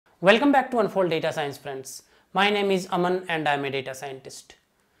Welcome back to Unfold Data Science, friends. My name is Aman and I am a data scientist.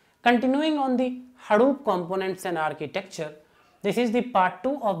 Continuing on the Hadoop components and architecture, this is the part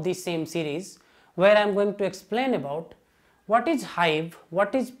 2 of the same series where I am going to explain about what is Hive,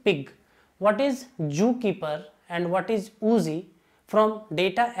 what is Pig, what is Zookeeper and what is OOzie from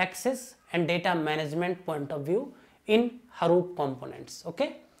data access and data management point of view in Hadoop components.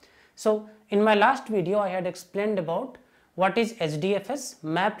 Okay. So in my last video I had explained about what is HDFS,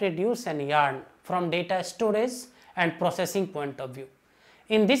 MapReduce and Yarn from data storage and processing point of view.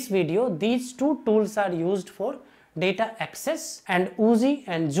 In this video, these two tools are used for data access and OOzie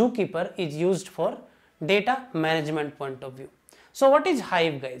and Zookeeper is used for data management point of view. So what is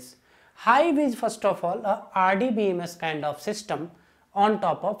Hive, guys? Hive is first of all a RDBMS kind of system on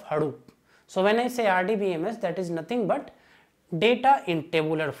top of Hadoop. So when I say RDBMS, that is nothing but data in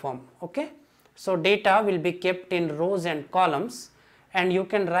tabular form. Okay. So data will be kept in rows and columns and you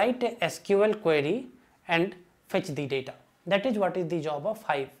can write a SQL query and fetch the data. That is what is the job of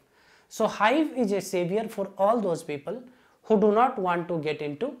Hive. So Hive is a savior for all those people who do not want to get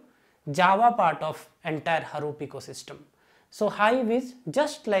into Java part of entire Hadoop ecosystem. So Hive is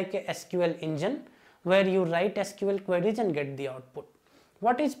just like a SQL engine where you write SQL queries and get the output.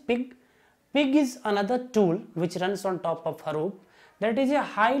 What is Pig? Pig is another tool which runs on top of Hadoop. That is a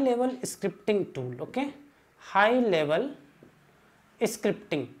high level scripting tool. Okay, high level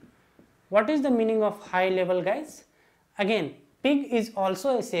scripting. What is the meaning of high level, guys? Again, Pig is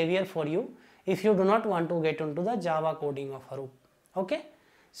also a savior for you if you do not want to get into the Java coding of Hadoop. Okay,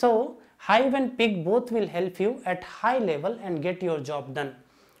 so Hive and Pig both will help you at high level and get your job done.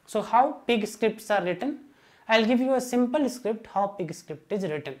 So how Pig scripts are written? I'll give you a simple script how Pig script is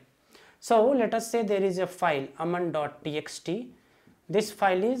written. So let us say there is a file aman.txt. This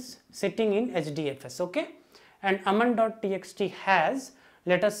file is sitting in HDFS, okay, and aman.txt has,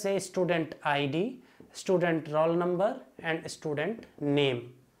 let us say, student ID, student roll number and student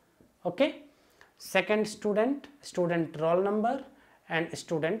name. Okay, second student, student roll number and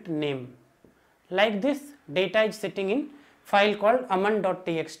student name. Like this, data is sitting in file called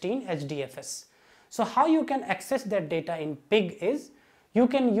aman.txt in HDFS. So how you can access that data in Pig is you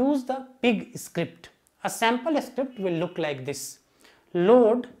can use the Pig script. A sample script will look like this.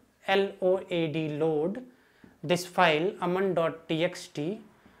 Load, L-O-A-D, load this file aman.txt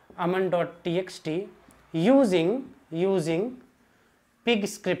using Pig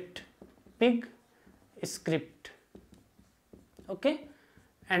script, okay,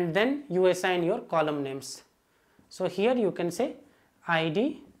 and then you assign your column names. So here you can say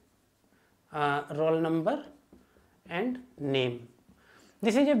ID, roll number and name.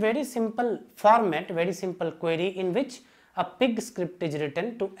 This is a very simple format, very simple query in which a Pig script is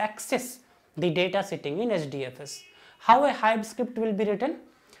written to access the data sitting in HDFS. How a Hive script will be written?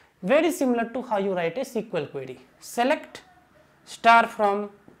 Very similar to how you write a SQL query. Select star from,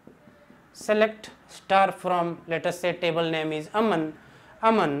 let us say table name is Aman,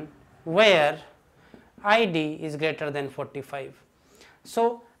 where ID is greater than 45.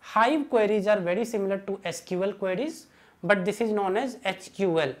 So Hive queries are very similar to SQL queries, but this is known as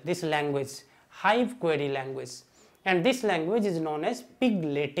HQL, this language, Hive query language. And this language is known as Pig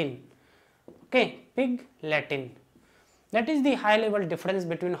Latin. Okay, Pig Latin. That is the high level difference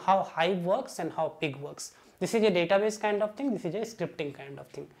between how Hive works and how Pig works. This is a database kind of thing, this is a scripting kind of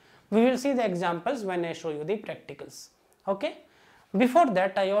thing. We will see the examples when I show you the practicals. Okay. Before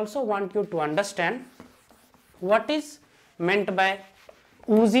that, I also want you to understand what is meant by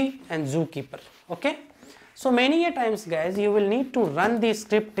OOzie and Zookeeper. Okay. So many a times, guys, you will need to run the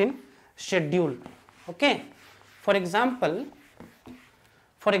script in schedule. Okay. For example,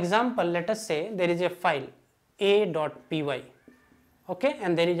 let us say there is a file a.py, okay,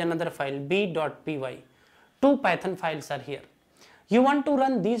 and there is another file b.py. Two Python files are here. You want to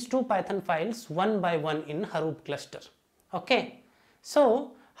run these two Python files one by one in Hadoop cluster. Okay,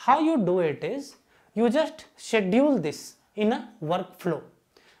 so how you do it is you just schedule this in a workflow.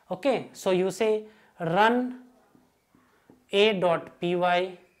 Okay, so you say run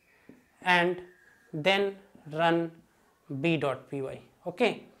a.py and then run b.py.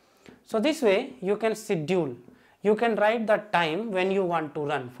 Okay, so this way you can schedule, you can write the time when you want to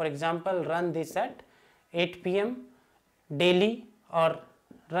run. For example, run this at 8 p.m. daily or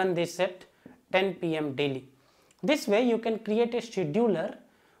run this at 10 p.m. daily. This way you can create a scheduler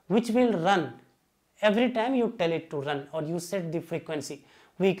which will run every time you tell it to run, or you set the frequency,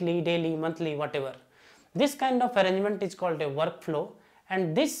 weekly, daily, monthly, whatever. This kind of arrangement is called a workflow,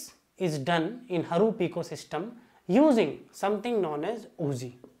 and this is done in Hadoop ecosystem using something known as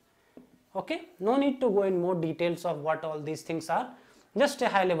OOzie. Okay, no need to go in more details of what all these things are. just a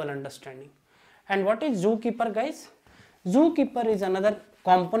high level understanding. And what is Zookeeper, guys? Zookeeper is another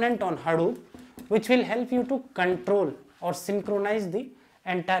component on Hadoop which will help you to control or synchronize the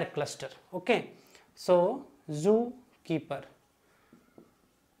entire cluster. Okay, so Zookeeper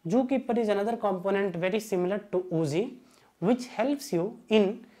is another component very similar to OOzie, which helps you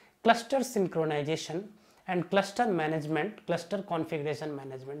in cluster synchronization and cluster management, cluster configuration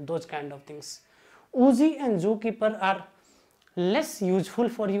management, those kind of things. OOzie and Zookeeper are less useful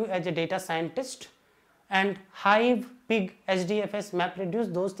for you as a data scientist, and Hive, Pig, HDFS,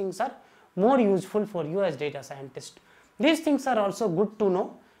 MapReduce, those things are more useful for you as data scientist. These things are also good to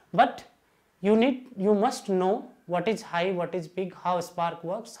know, but you must know what is Hive, what is Pig, how Spark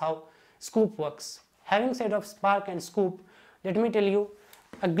works, how Sqoop works. Having said of Spark and Sqoop, let me tell you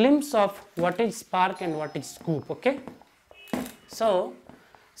a glimpse of what is Spark and what is Sqoop. Okay, so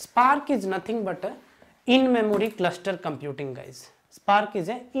Spark is nothing but a in-memory cluster computing, guys. Spark is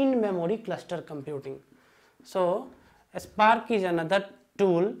a in-memory cluster computing. So Spark is another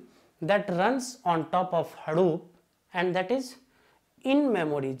tool that runs on top of Hadoop, and that is in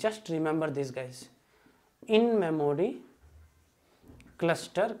memory. Just remember this, guys, in memory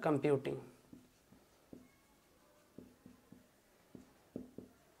cluster computing.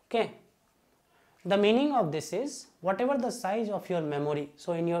 Okay, the meaning of this is whatever the size of your memory.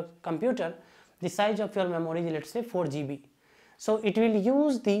 So in your computer the size of your memory is, let's say, 4 GB. So it will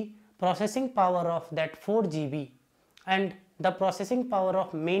use the processing power of that 4 GB, and the processing power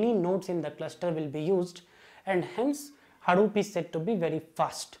of many nodes in the cluster will be used, and hence Hadoop is said to be very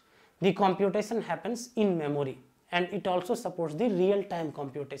fast. The computation happens in memory, and it also supports the real-time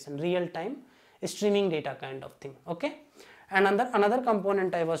computation, real-time streaming data kind of thing. Okay, and another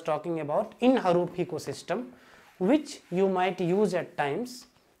component I was talking about in Hadoop ecosystem, which you might use at times,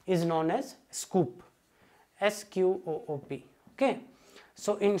 is known as Sqoop, Sqoop. Okay,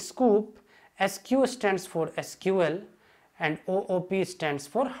 so in Sqoop, SQ stands for SQL and OOP stands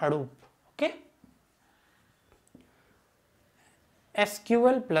for Hadoop. Okay,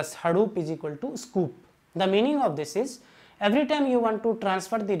 SQL plus Hadoop is equal to Sqoop. The meaning of this is every time you want to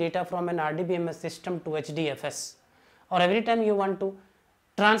transfer the data from an RDBMS system to HDFS, or every time you want to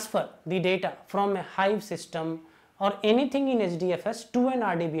transfer the data from a Hive system or anything in HDFS to an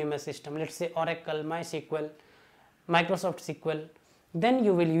RDBMS system, let's say Oracle, MySQL, Microsoft SQL, then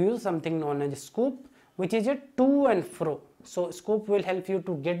you will use something known as Sqoop, which is a to and fro. So Sqoop will help you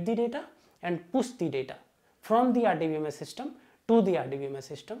to get the data and push the data from the RDBMS system to the RDBMS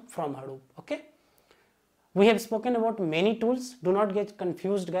system from Hadoop. Okay, we have spoken about many tools. Do not get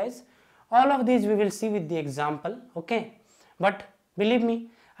confused, guys. All of these we will see with the example. Okay, but believe me,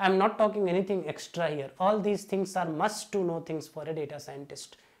 I am not talking anything extra here. All these things are must to know things for a data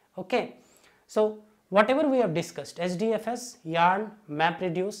scientist. Okay, so whatever we have discussed, HDFS, Yarn,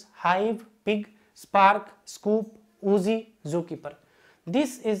 MapReduce, Hive, Pig, Spark, Sqoop, OOzie, Zookeeper,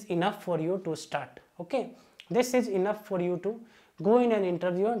 this is enough for you to start. Okay, this is enough for you to go in an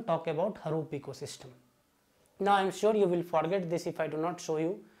interview and talk about Hadoop ecosystem. Now I am sure you will forget this if I do not show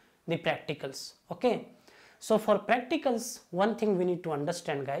you the practicals. Okay, so for practicals, one thing we need to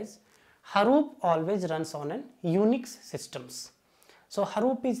understand, guys, Hadoop always runs on an Unix systems. So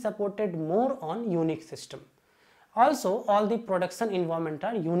Hadoop is supported more on Unix system. Also, all the production environment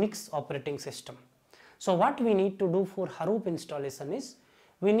are Unix operating system. So what we need to do for Hadoop installation is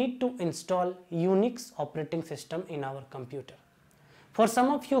we need to install Unix operating system in our computer. For some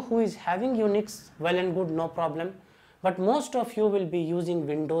of you who is having Unix, well and good, no problem, but most of you will be using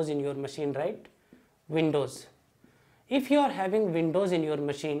Windows in your machine, right? Windows. If you are having Windows in your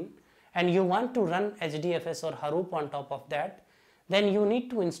machine and you want to run HDFS or Hadoop on top of that, then you need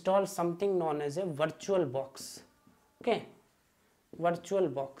to install something known as a virtual box. Okay, virtual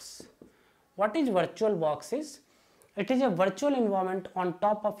box. What is virtual box is? It is a virtual environment on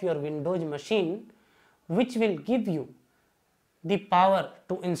top of your Windows machine which will give you the power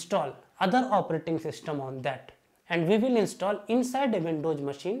to install other operating system on that, and we will install inside a Windows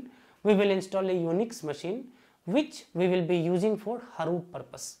machine, we will install a Unix machine which we will be using for Hadoop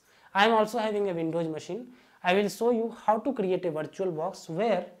purpose. I am also having a Windows machine. I will show you how to create a virtual box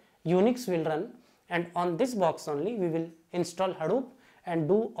where Unix will run, and on this box only we will install Hadoop and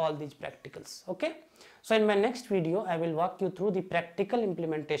do all these practicals. Okay, so in my next video I will walk you through the practical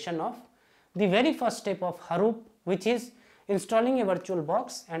implementation of the very first step of Hadoop, which is installing a virtual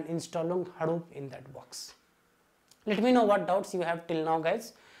box and installing Hadoop in that box. Let me know what doubts you have till now,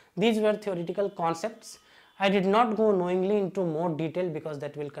 guys. These were theoretical concepts. I did not go knowingly into more detail because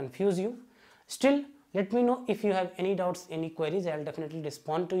that will confuse you. Still, let me know if you have any doubts, any queries. I will definitely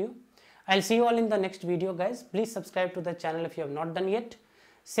respond to you. I'll see you all in the next video, guys. Please subscribe to the channel if you have not done yet.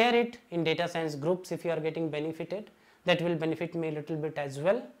 Share it in data science groups if you are getting benefited. That will benefit me a little bit as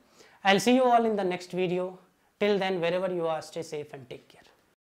well. I'll see you all in the next video. Till then, wherever you are, stay safe and take care.